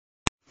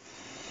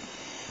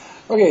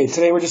Okay,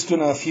 today we're just doing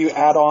a few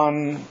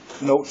add-on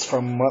notes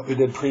from what we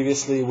did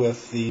previously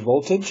with the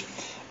voltage.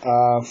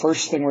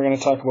 First thing we're going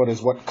to talk about is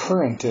what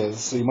current is.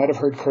 So you might have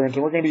heard current,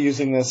 and we're going to be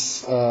using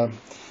this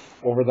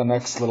over the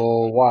next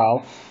little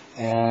while.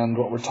 And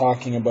what we're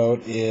talking about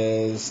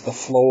is the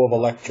flow of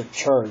electric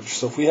charge.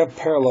 So if we have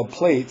parallel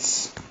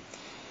plates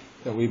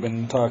that we've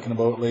been talking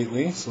about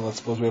lately, so let's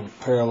suppose we have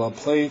a parallel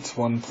plate,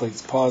 one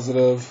plate's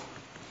positive,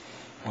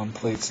 one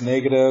plate's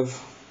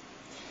negative.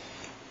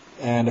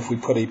 And if we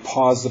put a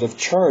positive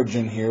charge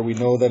in here, we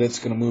know that it's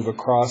going to move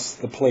across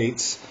the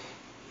plates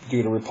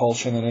due to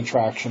repulsion and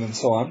attraction and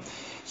so on.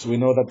 So we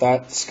know that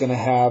that's going to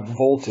have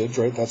voltage,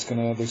 right? There's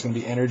going to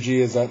be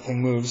energy as that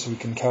thing moves, so we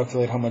can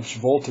calculate how much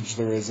voltage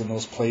there is in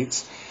those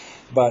plates.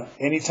 But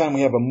anytime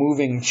we have a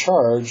moving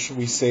charge,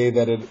 we say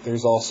that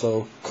there's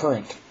also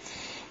current.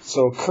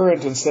 So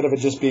current, instead of it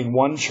just being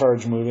one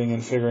charge moving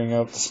and figuring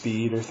out the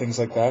speed or things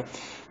like that,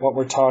 what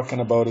we're talking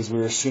about is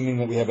we're assuming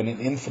that we have an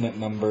infinite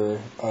number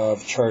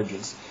of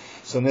charges.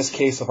 So in this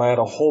case, if I had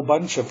a whole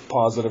bunch of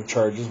positive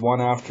charges,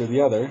 one after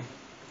the other,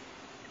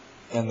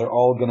 and they're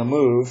all going to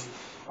move,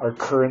 our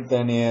current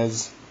then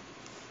is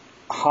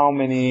how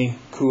many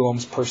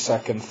coulombs per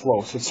second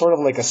flow. So it's sort of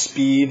like a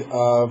speed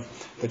of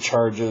the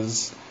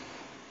charges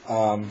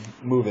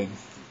moving.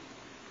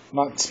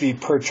 Not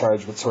speed per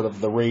charge, but sort of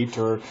the rate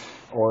or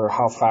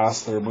how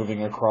fast they're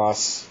moving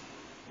across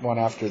one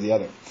after the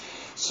other.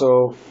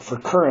 So for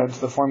current,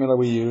 the formula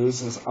we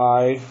use is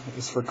I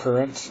is for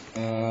current,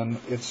 and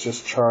it's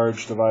just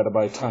charge divided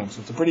by time.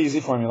 So it's a pretty easy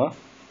formula.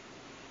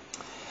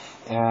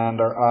 And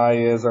our I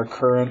is our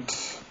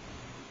current,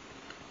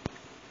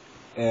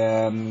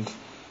 and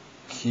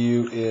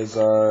Q is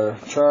our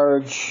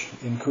charge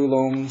in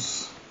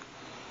coulombs.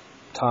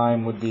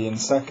 Time would be in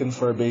seconds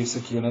for our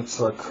basic unit,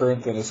 so our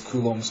current then is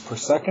coulombs per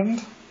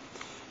second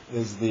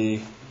is the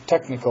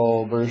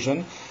technical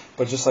version.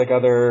 But just like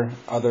other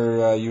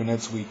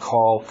units, we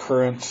call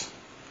current,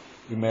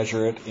 we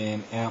measure it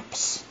in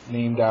amps,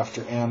 named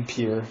after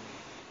Ampere,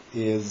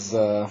 is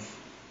sort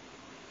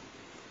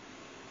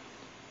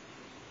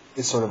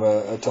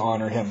of to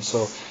honor him.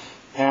 So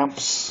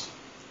amps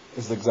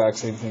is the exact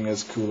same thing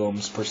as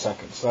coulombs per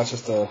second. So that's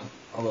just a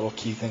little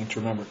key thing to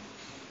remember.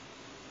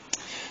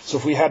 So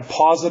if we had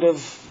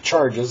positive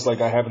charges,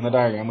 like I have in the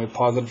diagram, we have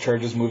positive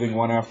charges moving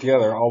one after the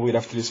other, all we'd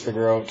have to do is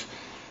figure out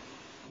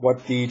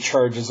what the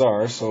charges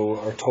are, so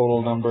our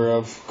total number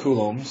of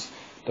coulombs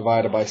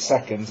divided by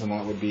seconds, and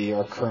that would be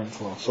our current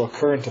flow. So a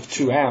current of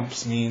 2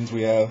 amps means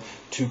we have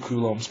 2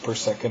 coulombs per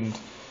second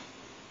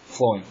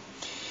flowing.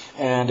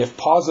 And if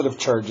positive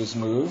charges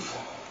move,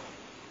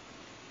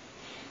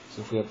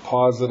 so if we have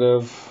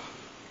positive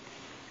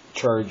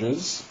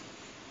charges,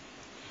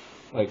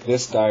 like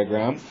this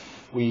diagram,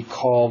 we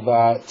call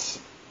that,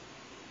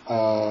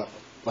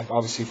 like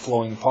obviously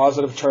flowing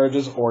positive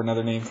charges, or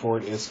another name for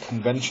it is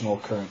conventional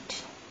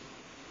current.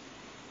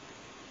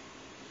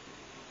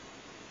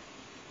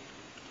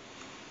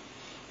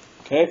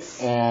 Okay,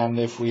 and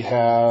if we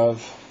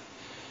have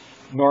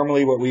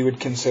normally what we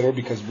would consider,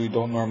 because we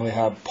don't normally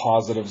have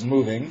positives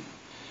moving,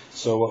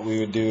 so what we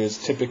would do is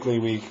typically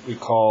we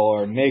call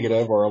our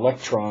negative, or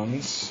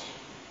electrons,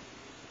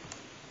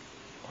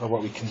 or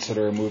what we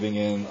consider moving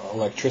in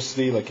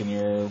electricity, like in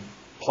your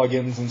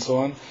plugins and so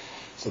on.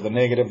 So the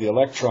negative, the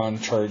electron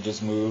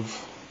charges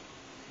move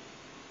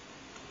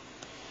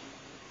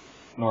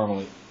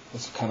normally.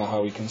 That's kind of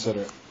how we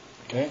consider it.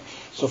 Okay,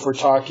 so if we're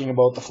talking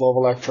about the flow of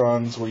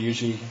electrons, we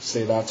usually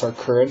say that's our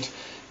current.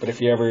 But if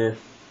you ever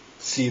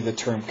see the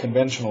term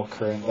conventional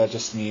current, that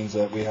just means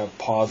that we have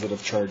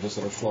positive charges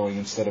that are flowing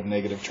instead of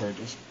negative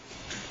charges.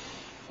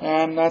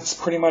 And that's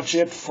pretty much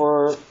it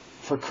for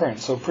current.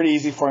 So pretty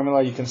easy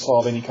formula. You can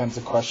solve any kinds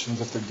of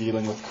questions if they're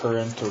dealing with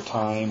current or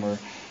time or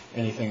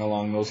anything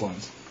along those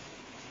lines.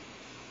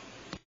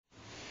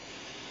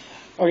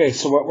 Okay,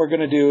 so what we're going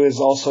to do is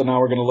also now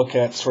we're going to look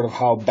at sort of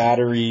how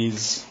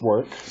batteries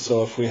work.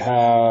 So if we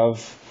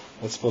have,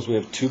 let's suppose we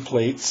have 2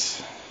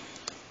 plates.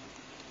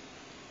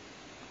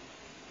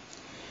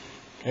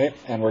 Okay,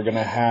 and we're going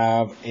to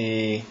have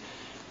a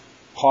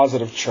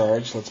positive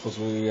charge. Let's suppose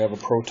we have a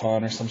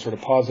proton or some sort of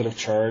positive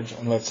charge,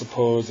 and let's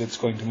suppose it's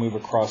going to move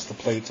across the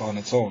plates on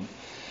its own.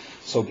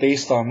 So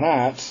based on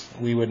that,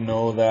 we would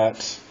know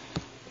that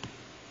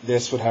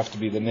this would have to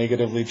be the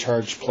negatively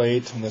charged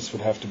plate, and this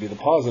would have to be the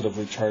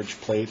positively charged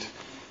plate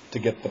to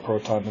get the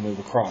proton to move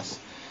across.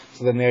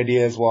 So then the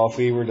idea is, well, if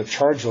we were to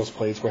charge those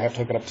plates, we have to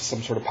hook it up to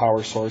some sort of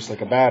power source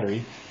like a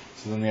battery.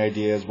 So then the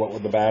idea is, what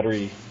would the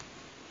battery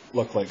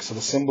look like? So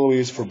the symbol we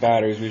use for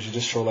batteries, we usually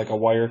just show like a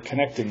wire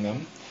connecting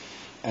them,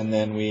 and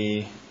then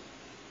we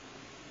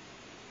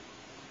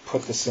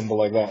put the symbol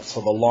like that.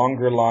 So the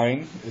longer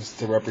line is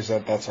to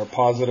represent that's our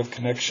positive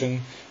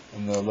connection,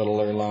 and the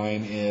littler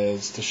line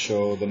is to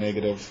show the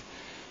negative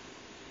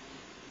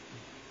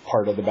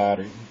part of the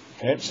battery.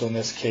 Okay, so in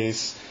this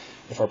case,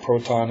 if our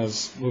proton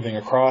is moving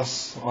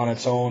across on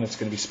its own, it's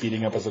going to be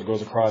speeding up as it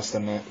goes across,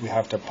 then we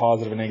have to have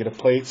positive and negative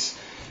plates,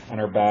 and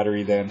our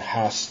battery then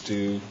has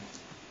to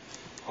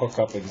hook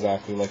up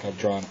exactly like I've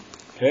drawn it.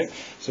 Okay,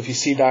 so if you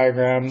see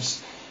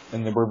diagrams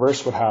And the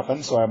reverse would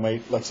happen. So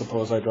let's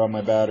suppose I draw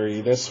my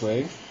battery this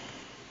way,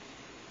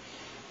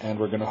 and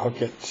we're going to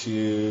hook it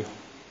to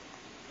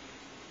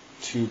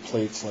 2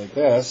 plates like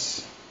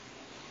this.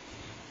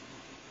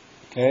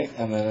 Okay,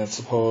 and then let's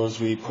suppose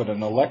we put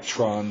an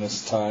electron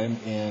this time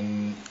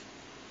in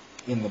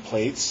the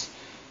plates.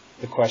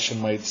 The question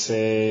might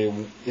say,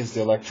 is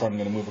the electron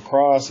going to move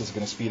across? Is it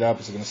going to speed up?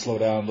 Is it going to slow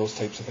down? Those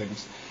types of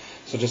things.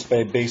 So just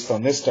based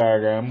on this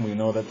diagram, we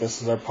know that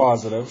this is our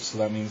positive, so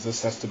that means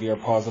this has to be our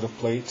positive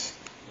plate.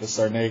 This is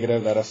our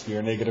negative, that has to be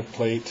our negative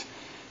plate.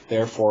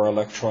 Therefore, our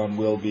electron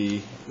will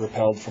be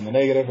repelled from the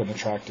negative and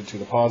attracted to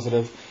the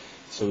positive,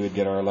 so we'd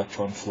get our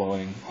electron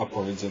flowing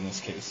upwards in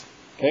this case.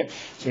 Okay,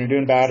 so when you're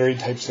doing battery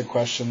types of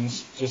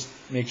questions, just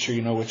make sure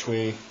you know which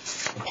way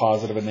the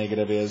positive and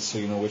negative is, so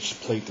you know which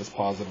plate is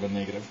positive and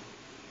negative.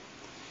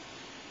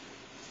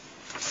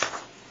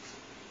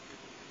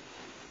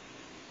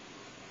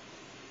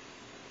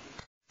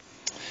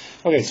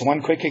 Okay, so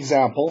one quick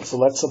example. So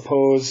let's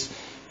suppose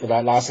for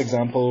that last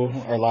example,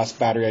 our last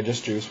battery I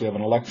just drew, so we have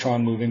an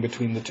electron moving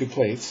between the 2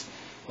 plates.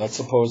 Let's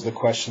suppose the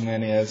question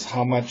then is,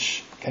 how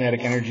much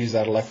kinetic energy is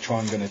that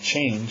electron going to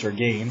change or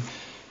gain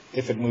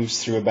if it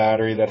moves through a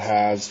battery that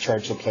has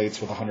charged the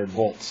plates with 100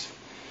 volts?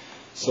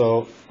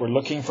 So we're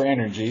looking for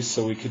energy,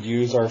 so we could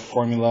use our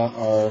formula,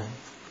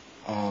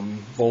 our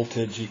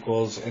voltage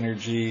equals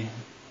energy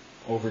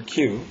over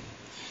Q.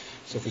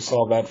 So if we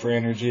solve that for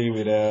energy,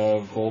 we'd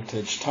have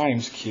voltage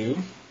times Q.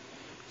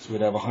 So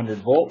we'd have 100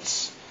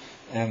 volts,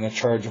 and the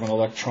charge of an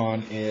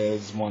electron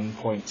is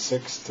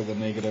 1.6 to the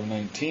negative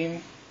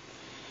 19.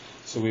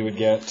 So we would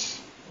get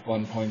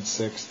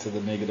 1.6 to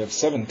the negative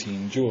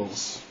 17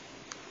 joules.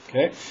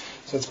 Okay,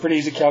 so it's a pretty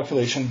easy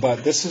calculation,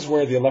 but this is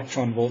where the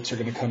electron volts are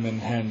going to come in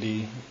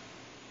handy.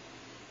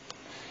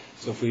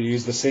 So if we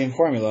use the same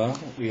formula,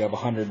 we have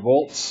 100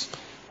 volts.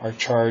 Our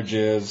charge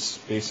is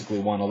basically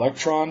 1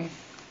 electron.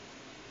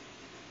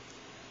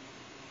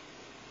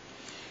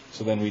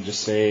 So then we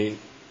just say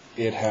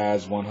it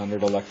has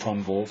 100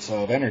 electron volts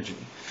of energy.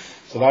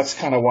 So that's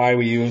kind of why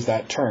we use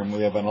that term.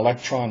 We have an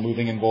electron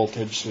moving in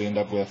voltage, so we end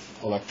up with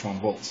electron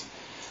volts.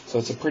 So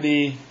it's a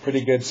pretty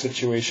good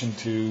situation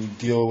to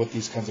deal with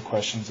these kinds of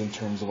questions in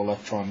terms of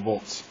electron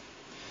volts.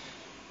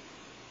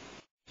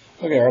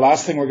 Okay, our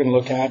last thing we're going to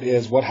look at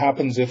is what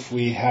happens if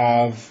we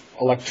have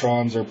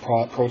electrons or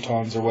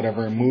protons or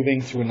whatever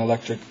moving through an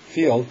electric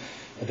field,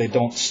 but they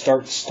don't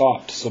start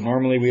stopped. So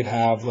normally we'd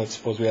have, let's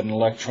suppose we had an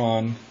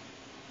electron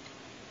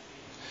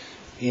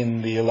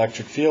in the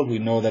electric field. We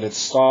know that it's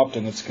stopped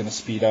and it's going to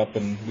speed up,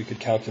 and we could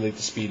calculate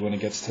the speed when it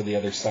gets to the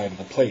other side of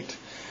the plate.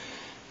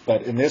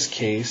 But in this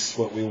case,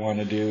 what we want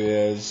to do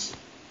is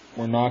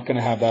we're not going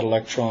to have that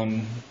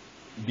electron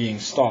being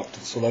stopped.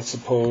 So let's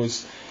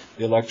suppose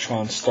the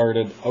electron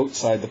started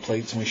outside the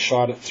plates and we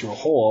shot it through a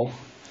hole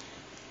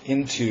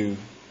into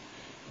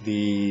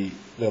the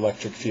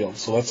electric field.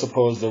 So let's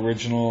suppose the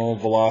original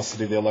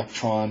velocity of the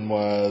electron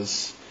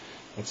was,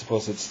 let's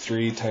suppose it's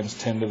 3 times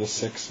 10 to the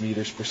 6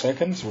 meters per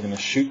second. So we're going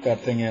to shoot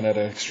that thing in at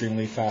an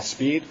extremely fast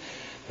speed.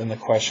 Then the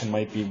question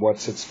might be,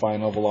 what's its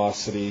final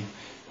velocity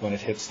when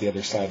it hits the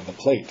other side of the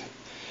plate?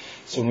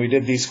 So when we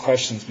did these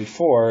questions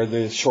before,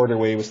 the shorter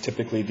way was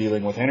typically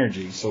dealing with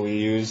energy. So we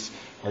used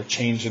our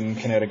change in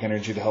kinetic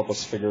energy to help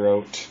us figure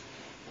out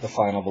the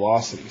final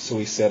velocity. So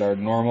we said our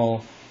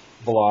normal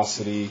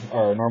velocity,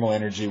 or our normal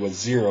energy was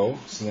 0.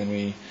 So then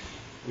we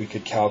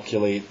could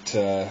calculate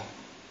that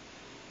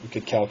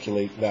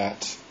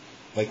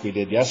like we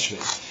did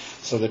yesterday.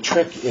 So the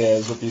trick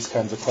is with these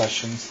kinds of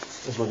questions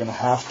is we're going to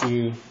have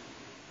to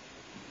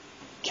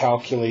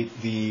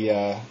calculate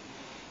the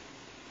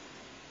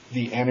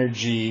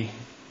energy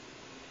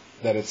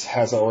that it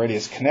has already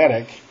as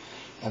kinetic,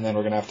 and then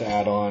we're going to have to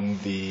add on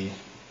the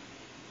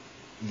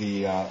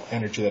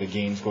energy that it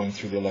gains going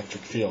through the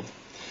electric field.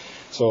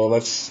 So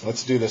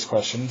let's do this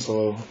question.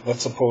 So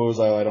let's suppose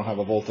I don't have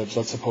a voltage.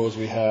 Let's suppose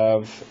we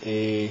have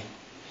a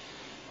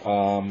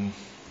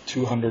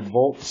 200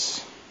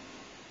 volts.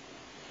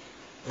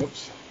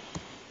 Oops.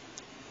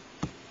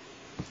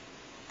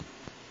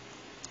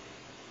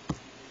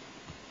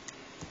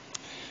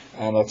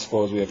 And let's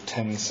suppose we have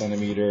 10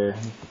 centimeter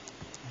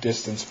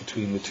distance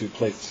between the 2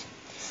 plates.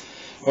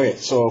 Okay,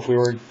 so if we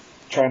were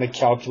trying to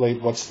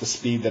calculate what's the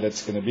speed that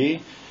it's going to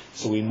be,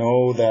 so we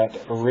know that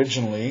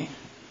originally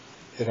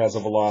it has a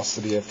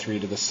velocity of 3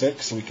 to the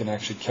 6, so we can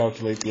actually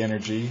calculate the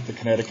energy, the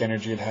kinetic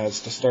energy it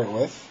has to start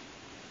with.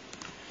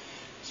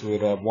 So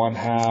we'd have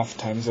 1/2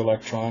 times the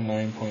electron,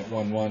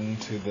 9.11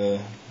 to the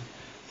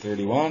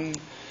 31,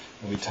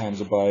 and we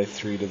times it by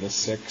 3 to the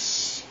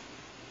 6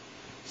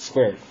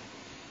 squared.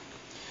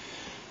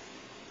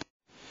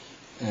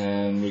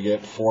 And we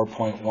get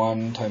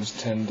 4.1 times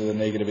 10 to the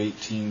negative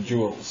 18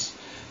 joules.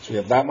 So we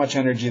have that much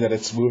energy that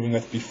it's moving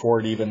with before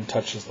it even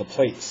touches the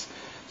plates.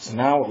 So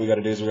now what we got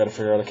to do is we got to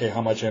figure out, okay,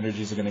 how much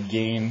energy is it going to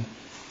gain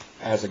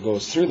as it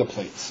goes through the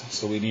plates.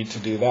 So we need to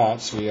do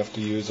that. So we have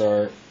to use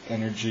our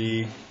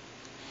energy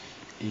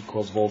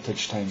equals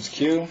voltage times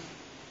Q.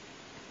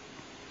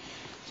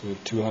 So we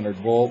have 200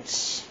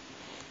 volts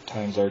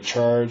times our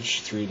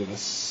charge,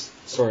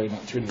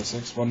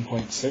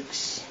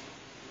 1.6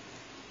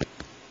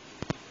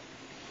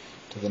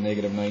 to the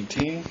negative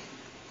 19.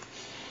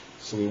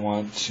 So we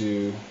want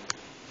to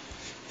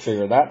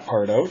figure that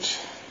part out.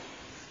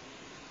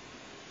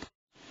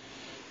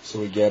 So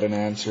we get an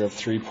answer of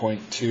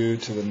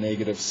 3.2 to the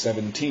negative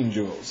 17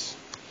 joules.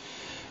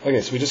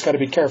 Okay, so we just got to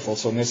be careful.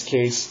 So in this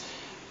case,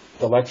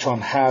 the electron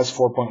has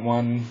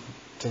 4.1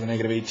 to the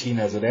negative 18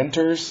 as it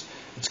enters.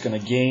 It's going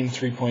to gain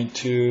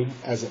 3.2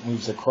 as it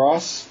moves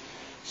across.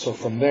 So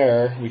from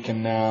there, we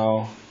can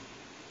now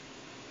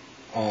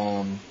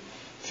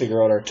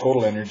figure out our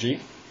total energy.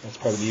 That's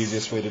probably the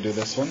easiest way to do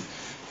this one.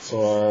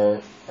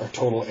 So our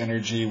total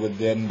energy would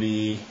then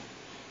be,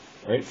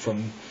 right,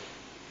 from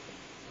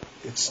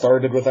it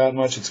started with that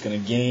much, it's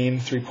going to gain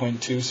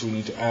 3.2, so we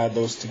need to add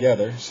those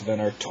together. So then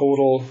our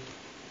total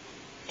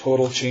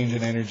change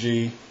in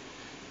energy,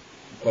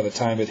 by the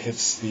time it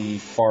hits the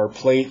far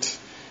plate,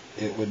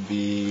 it would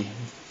be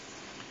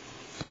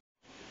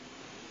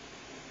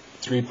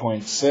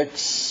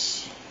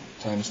 3.6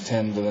 times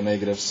 10 to the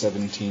negative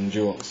 17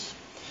 joules.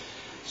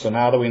 So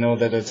now that we know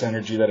that its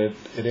energy that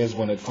it is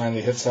when it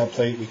finally hits that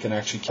plate, we can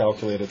actually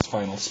calculate its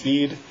final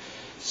speed.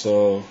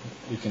 So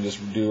we can just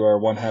do our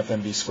 1/2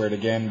 mv squared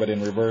again, but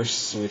in reverse.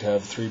 So we'd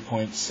have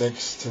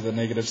 3.6 to the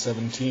negative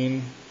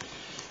 17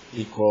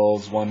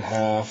 equals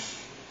 1/2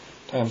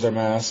 times our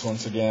mass,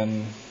 once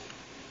again,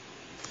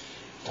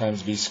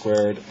 times v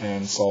squared,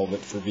 and solve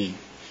it for v.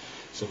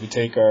 So if we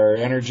take our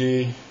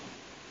energy,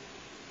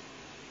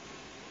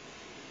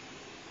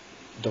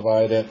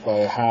 divide it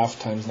by 1/2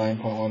 times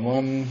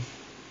 9.11,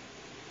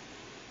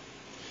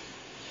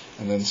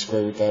 and then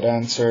square root that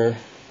answer,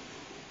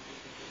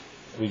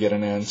 we get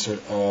an answer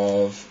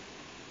of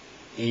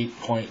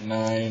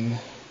 8.9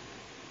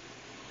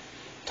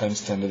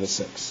 times 10 to the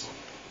 6.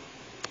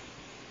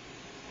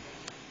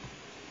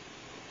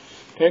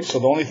 Okay, so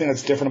the only thing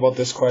that's different about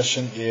this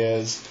question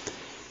is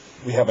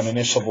we have an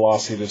initial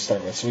velocity to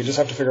start with. So we just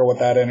have to figure out what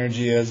that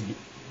energy is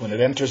when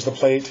it enters the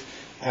plate,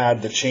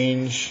 add the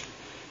change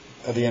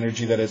of the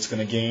energy that it's going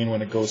to gain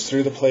when it goes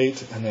through the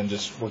plate, and then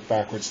just work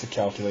backwards to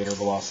calculate our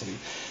velocity.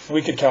 And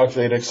we could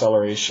calculate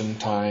acceleration,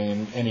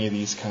 time, any of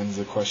these kinds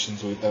of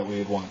questions that we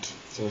would want.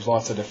 So there's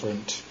lots of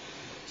different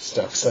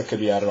steps that could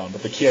be added on.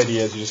 But the key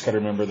idea is you just got to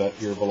remember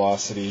that your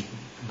velocity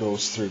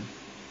goes through.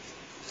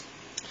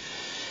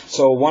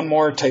 So one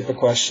more type of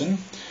question.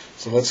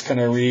 So let's kind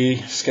of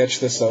re-sketch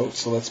this out.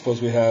 So let's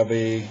suppose we have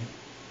a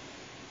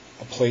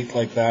plate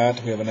like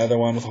that. We have another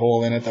one with a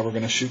hole in it that we're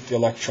going to shoot the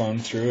electron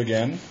through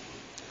again.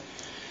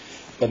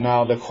 But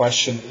now the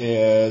question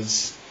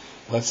is,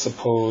 let's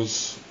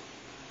suppose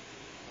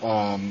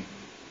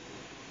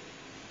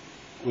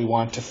we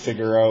want to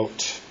figure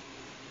out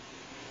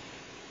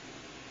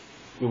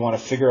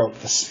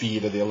the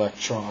speed of the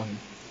electron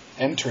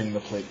entering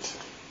the plate.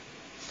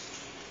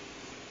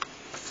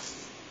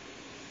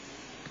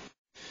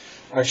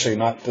 Actually,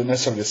 not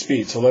necessarily the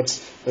speed. So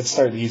let's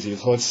start easy.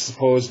 So let's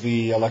suppose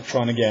the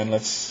electron again.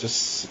 Let's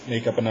just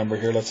make up a number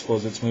here. Let's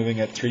suppose it's moving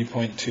at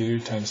 3.2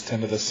 times 10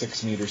 to the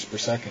 6 meters per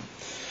second.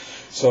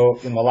 So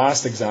in the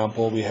last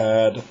example, we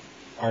had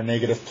our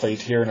negative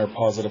plate here and our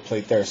positive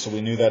plate there. So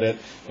we knew that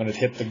when it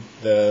hit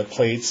the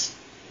plates,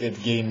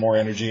 it gained more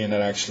energy and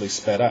it actually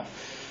sped up.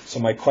 So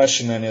my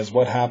question then is,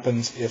 what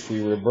happens if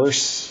we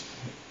reverse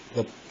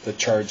the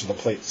charge of the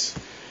plates?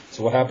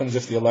 So what happens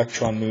if the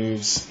electron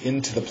moves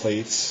into the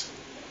plates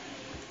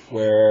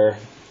where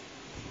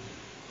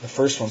the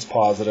first one's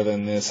positive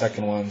and the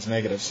second one's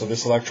negative? So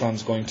this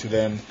electron's going to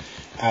then,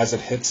 as it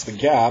hits the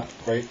gap,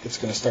 right, it's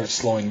going to start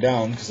slowing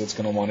down because it's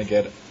going to want to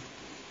get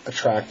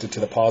attracted to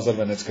the positive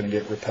and it's going to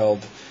get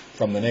repelled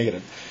from the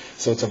negative.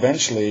 So it's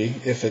eventually,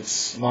 if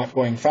it's not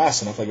going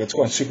fast enough, like if it's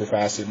going super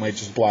fast, it might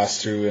just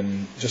blast through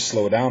and just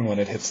slow down when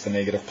it hits the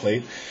negative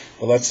plate.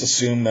 But let's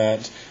assume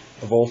that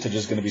the voltage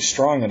is going to be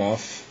strong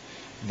enough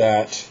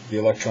that the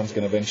electron's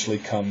going to eventually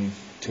come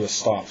to a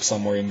stop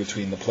somewhere in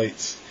between the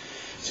plates.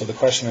 So the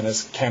question then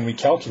is, can we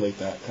calculate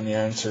that? And the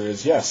answer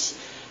is yes.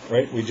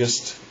 Right?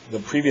 The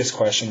previous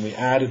question, we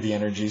added the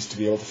energies to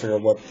be able to figure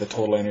out what the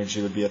total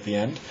energy would be at the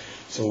end.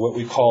 So what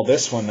we call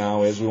this one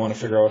now is we want to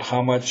figure out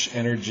how much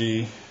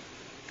energy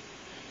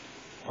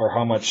or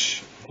how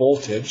much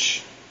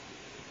voltage,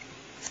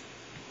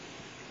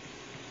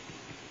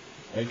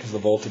 right, because the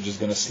voltage is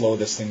going to slow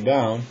this thing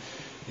down,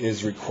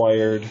 is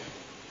required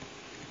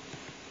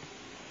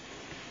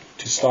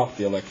to stop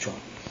the electron.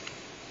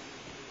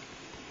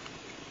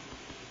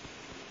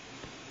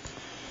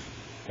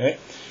 Okay,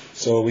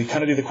 so we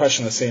kind of do the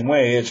question the same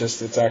way,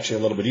 it's actually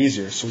a little bit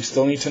easier. So we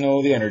still need to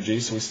know the energy,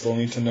 so we still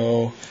need to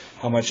know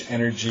how much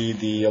energy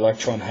the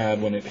electron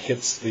had when it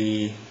hits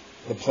the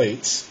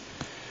plates.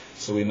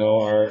 So we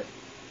know our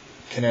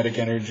kinetic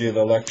energy of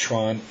the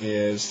electron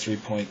is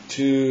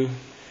 3.2,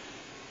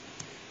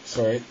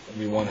 sorry, it'll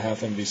be 1/2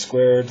 mv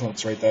squared.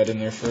 Let's write that in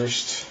there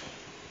first.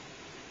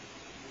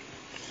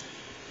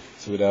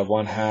 So we'd have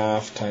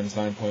 1/2 times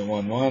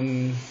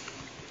 9.11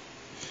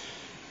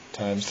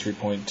 times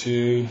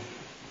 3.2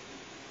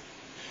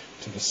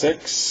 to the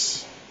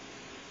 6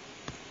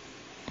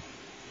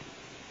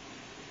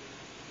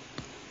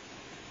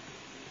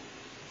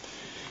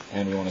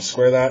 and we want to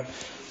square that.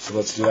 So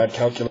let's do that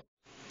calculation.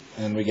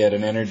 And we get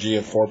an energy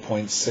of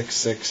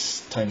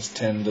 4.66 times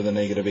 10 to the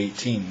negative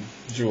 18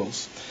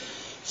 joules.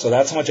 So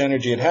that's how much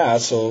energy it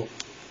has. So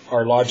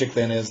our logic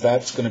then is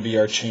that's going to be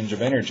our change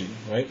of energy,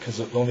 right? Because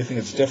the only thing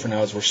that's different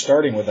now is we're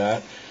starting with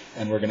that,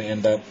 and we're going to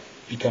end up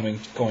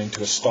going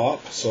to a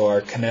stop. So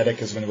our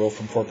kinetic is going to go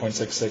from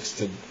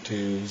 4.66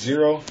 to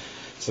 0.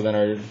 So then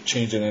our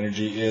change in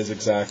energy is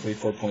exactly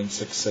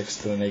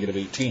 4.66 to the negative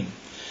 18.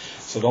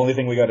 So the only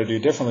thing we got to do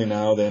differently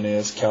now then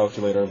is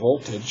calculate our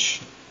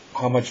voltage.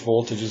 How much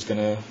voltage is going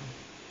to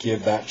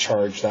give that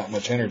charge that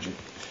much energy?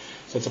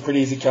 So it's a pretty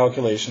easy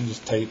calculation.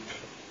 Just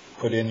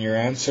put in your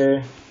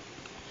answer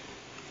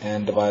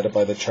and divide it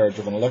by the charge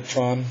of an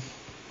electron,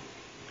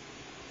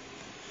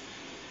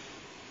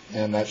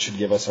 and that should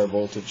give us our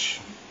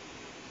voltage.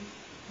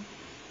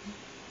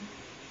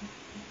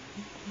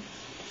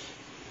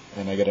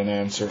 And I get an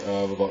answer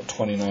of about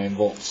 29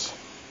 volts.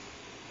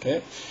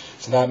 Okay,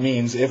 so that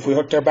means if we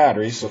hooked our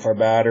battery, so if our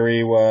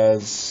battery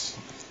was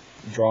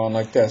drawn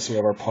like this, we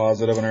have our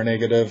positive and our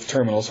negative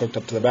terminals hooked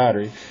up to the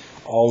battery,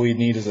 all we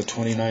need is a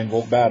 29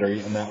 volt battery,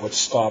 and that would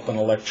stop an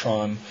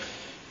electron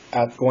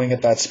going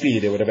at that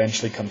speed. It would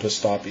eventually come to a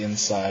stop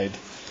inside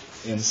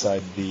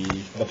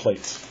the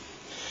plates.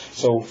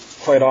 So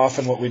quite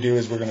often what we do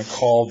is we're going to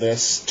call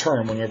this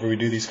term, whenever we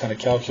do these kind of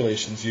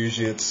calculations,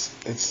 usually it's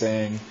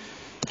saying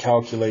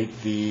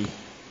calculate the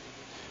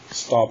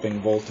stopping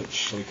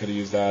voltage. So we could have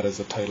used that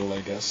as a title,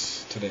 I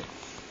guess, today.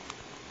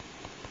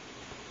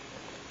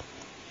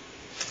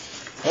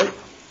 Right.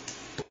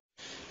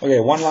 Okay,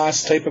 one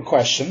last type of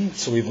question.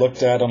 So we've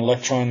looked at an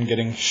electron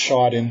getting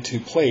shot into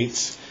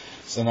plates.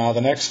 So now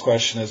the next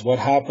question is, what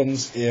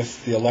happens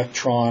if the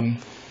electron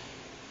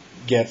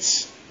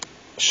gets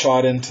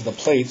shot into the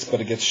plates, but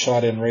it gets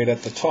shot in right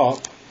at the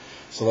top?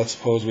 So let's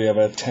suppose we have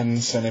a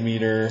 10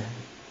 centimeter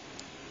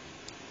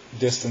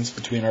distance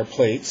between our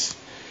plates,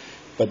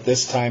 but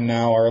this time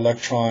now our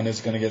electron is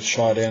going to get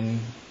shot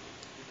in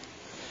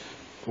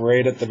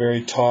right at the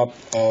very top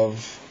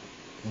of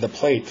the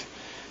plate.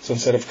 So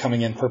instead of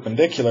coming in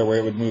perpendicular where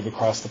it would move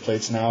across the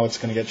plates, now it's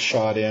going to get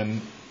shot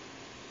in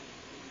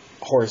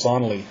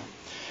horizontally.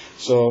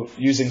 So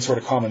using sort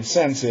of common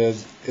sense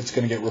is it's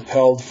going to get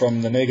repelled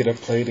from the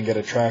negative plate and get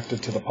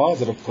attracted to the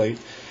positive plate,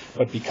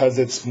 but because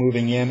it's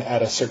moving in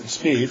at a certain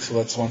speed, so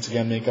let's once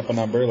again make up a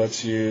number.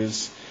 Let's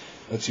use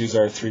our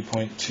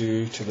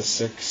 3.2 to the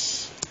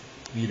 6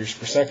 meters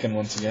per second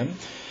once again.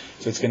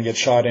 So it's going to get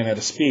shot in at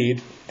a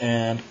speed,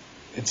 and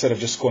instead of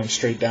just going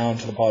straight down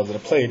to the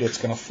positive plate, it's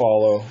going to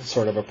follow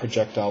sort of a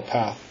projectile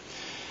path.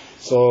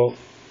 So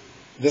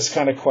this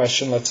kind of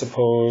question, let's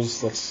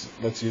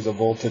use a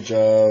voltage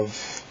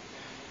of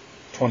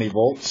 20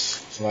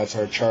 volts. So that's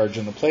our charge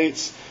in the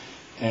plates.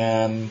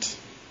 And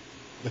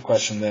the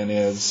question then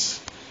is,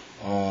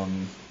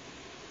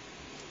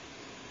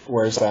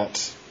 where's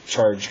that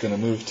charge going to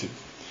move to?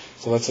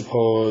 So let's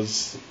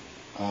suppose,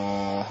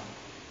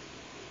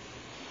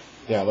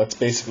 let's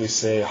basically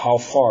say how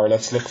far,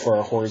 let's look for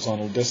a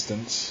horizontal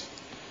distance.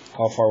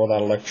 How far will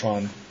that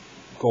electron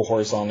go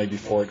horizontally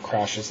before it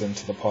crashes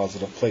into the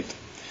positive plate?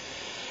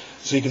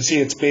 So you can see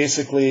it's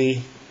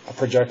basically a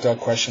projectile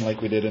question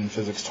like we did in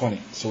Physics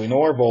 20. So we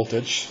know our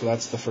voltage, so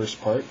that's the first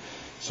part.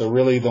 So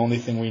really the only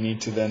thing we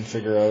need to then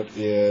figure out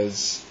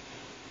is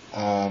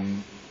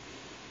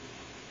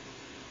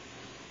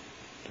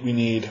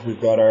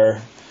we've got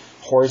our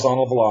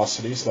horizontal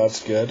velocity, so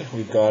that's good.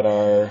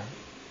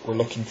 We're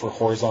looking for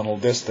horizontal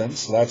distance,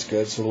 so that's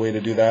good. So the way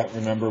to do that,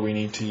 remember, we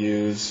need to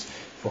use,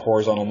 for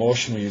horizontal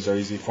motion, we use our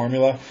easy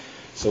formula.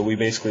 So we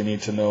basically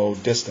need to know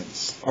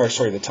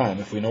the time.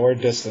 If we know our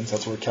distance,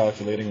 that's what we're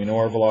calculating. We know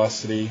our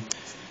velocity,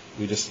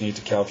 we just need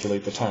to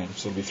calculate the time.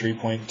 So it'll be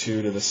 3.2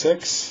 to the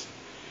 6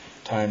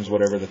 times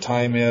whatever the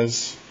time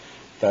is.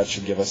 That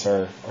should give us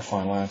our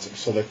final answer.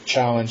 So the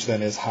challenge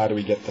then is, how do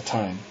we get the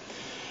time?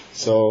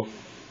 So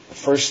the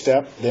first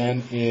step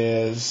then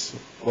is,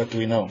 what do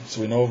we know?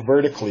 So we know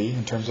vertically,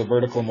 in terms of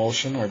vertical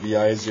motion, our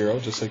VI is 0,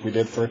 just like we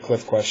did for a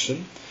cliff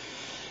question.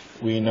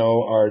 We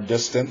know our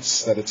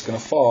distance that it's going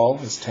to fall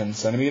is 10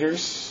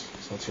 centimeters.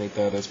 So let's write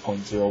that as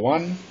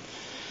 0.01.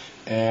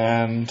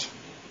 And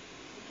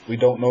we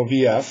don't know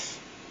VF.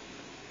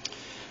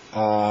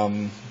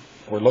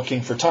 We're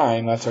looking for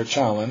time. That's our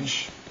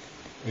challenge.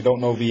 We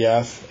don't know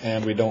VF,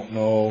 and we don't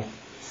know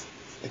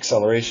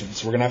acceleration.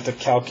 So we're going to have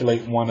to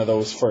calculate one of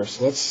those first.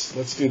 So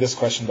let's do this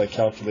question by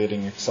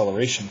calculating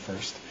acceleration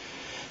first.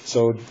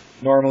 So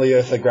normally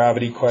with a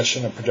gravity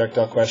question, a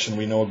projectile question,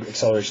 we know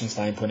acceleration is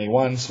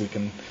 9.81, so we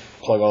can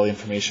plug all the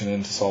information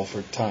in to solve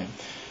for time.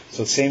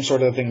 So the same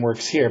sort of thing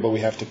works here, but we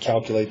have to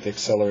calculate the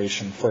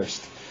acceleration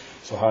first.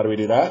 So how do we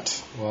do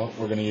that? Well,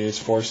 we're going to use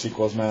force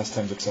equals mass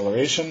times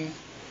acceleration.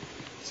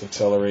 So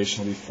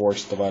acceleration will be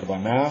force divided by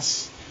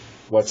mass.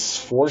 What's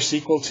force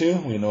equal to?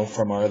 We know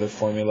from our other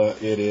formula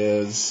it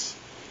is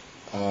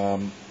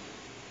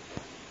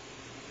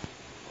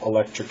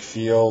electric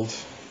field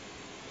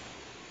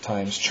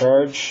times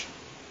charge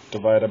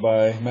divided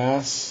by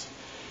mass.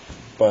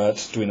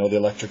 But do we know the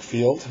electric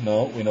field?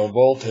 No. We know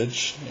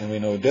voltage and we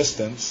know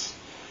distance.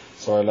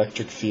 So our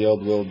electric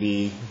field will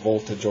be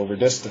voltage over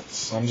distance.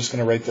 So I'm just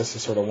going to write this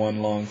as sort of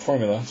one long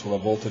formula. So we'll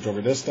have voltage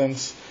over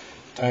distance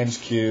times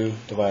Q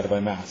divided by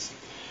mass.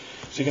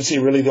 So you can see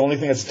really the only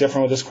thing that's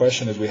different with this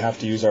question is we have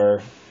to use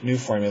our new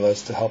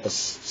formulas to help us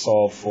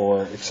solve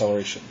for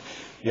acceleration.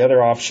 The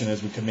other option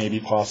is we could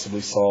maybe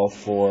possibly solve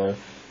for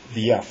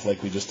VF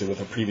like we just did with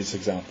our previous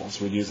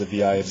examples. We'd use a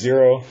VI of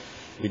 0,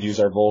 we'd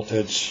use our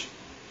voltage,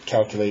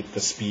 calculate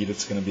the speed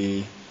it's going to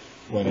be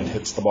when it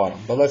hits the bottom.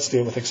 But let's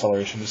do it with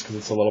acceleration just because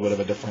it's a little bit of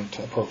a different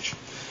approach.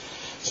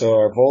 So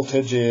our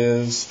voltage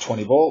is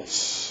 20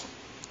 volts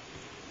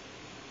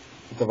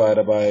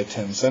divided by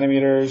 10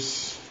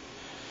 centimeters.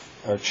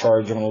 Our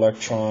charge of an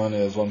electron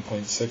is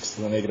 1.6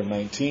 to the negative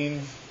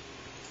 19.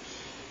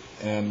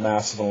 And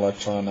mass of an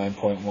electron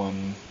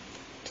 9.1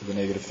 to the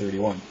negative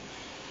 31.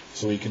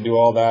 So we can do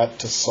all that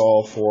to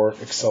solve for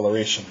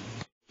acceleration.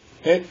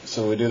 Okay,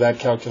 so we do that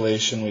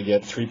calculation, we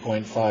get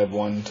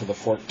 3.51 to the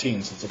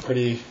 14. So it's a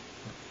pretty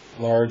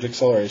large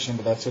acceleration,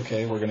 but that's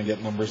okay. We're going to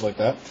get numbers like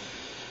that.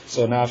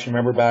 So now if you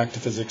remember back to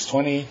Physics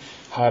 20,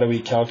 how do we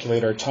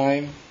calculate our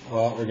time?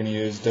 Well, we're going to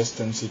use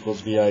distance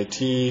equals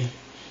VIT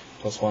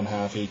plus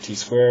 1/2 AT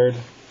squared.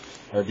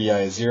 Our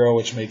VI is 0,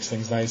 which makes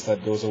things nice.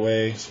 That goes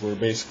away. So we're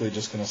basically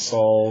just going to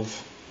solve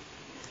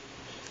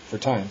for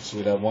time. So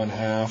we'd have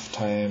 1/2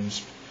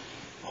 times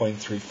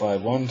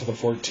 0.351 to the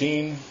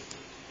 14.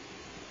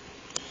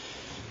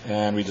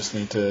 And we just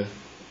need to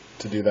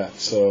do that.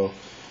 So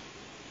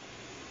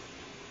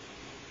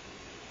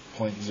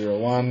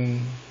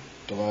 0.01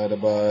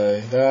 divided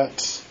by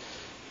that,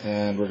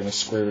 and we're going to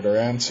square root our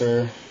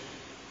answer,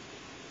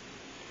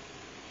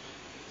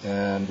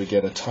 and we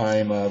get a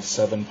time of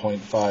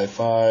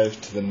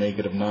 7.55 to the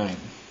negative 9.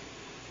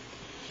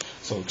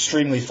 So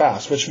extremely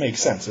fast, which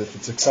makes sense. If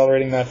it's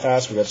accelerating that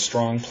fast, we've got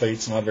strong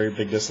plates, not very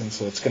big distance,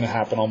 so it's going to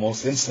happen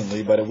almost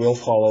instantly, but it will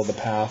follow the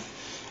path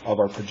of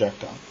our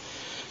projectile.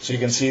 So you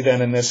can see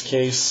then in this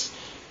case,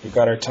 we've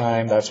got our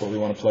time, that's what we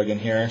want to plug in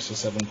here, so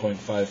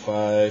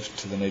 7.55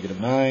 to the negative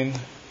 9.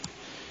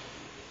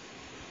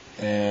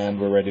 And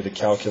we're ready to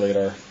calculate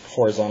our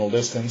horizontal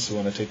distance. We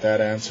want to take that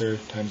answer,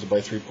 times it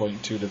by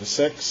 3.2 to the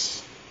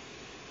 6.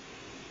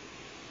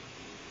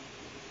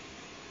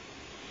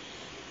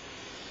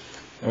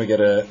 And we get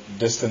a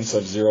distance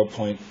of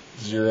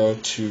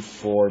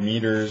 0.024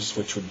 meters,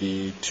 which would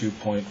be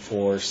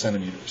 2.4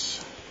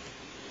 centimeters.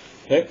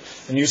 Okay,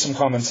 and use some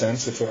common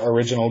sense. If our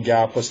original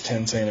gap was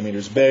 10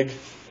 centimeters big,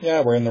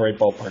 yeah, we're in the right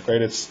ballpark,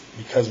 right? It's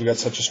because we got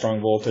such a strong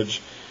voltage,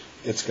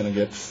 it's going to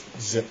get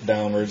zipped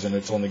downwards, and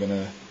it's only going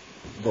to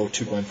go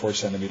 2.4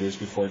 centimeters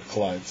before it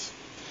collides.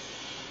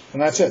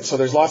 And that's it. So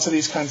there's lots of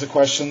these kinds of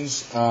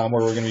questions where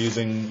we're going to be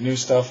using new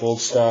stuff,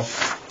 old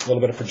stuff, a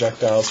little bit of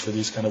projectiles for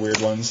these kind of weird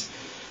ones,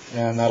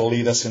 and that'll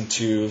lead us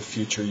into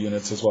future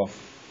units as well.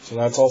 So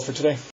that's all for today.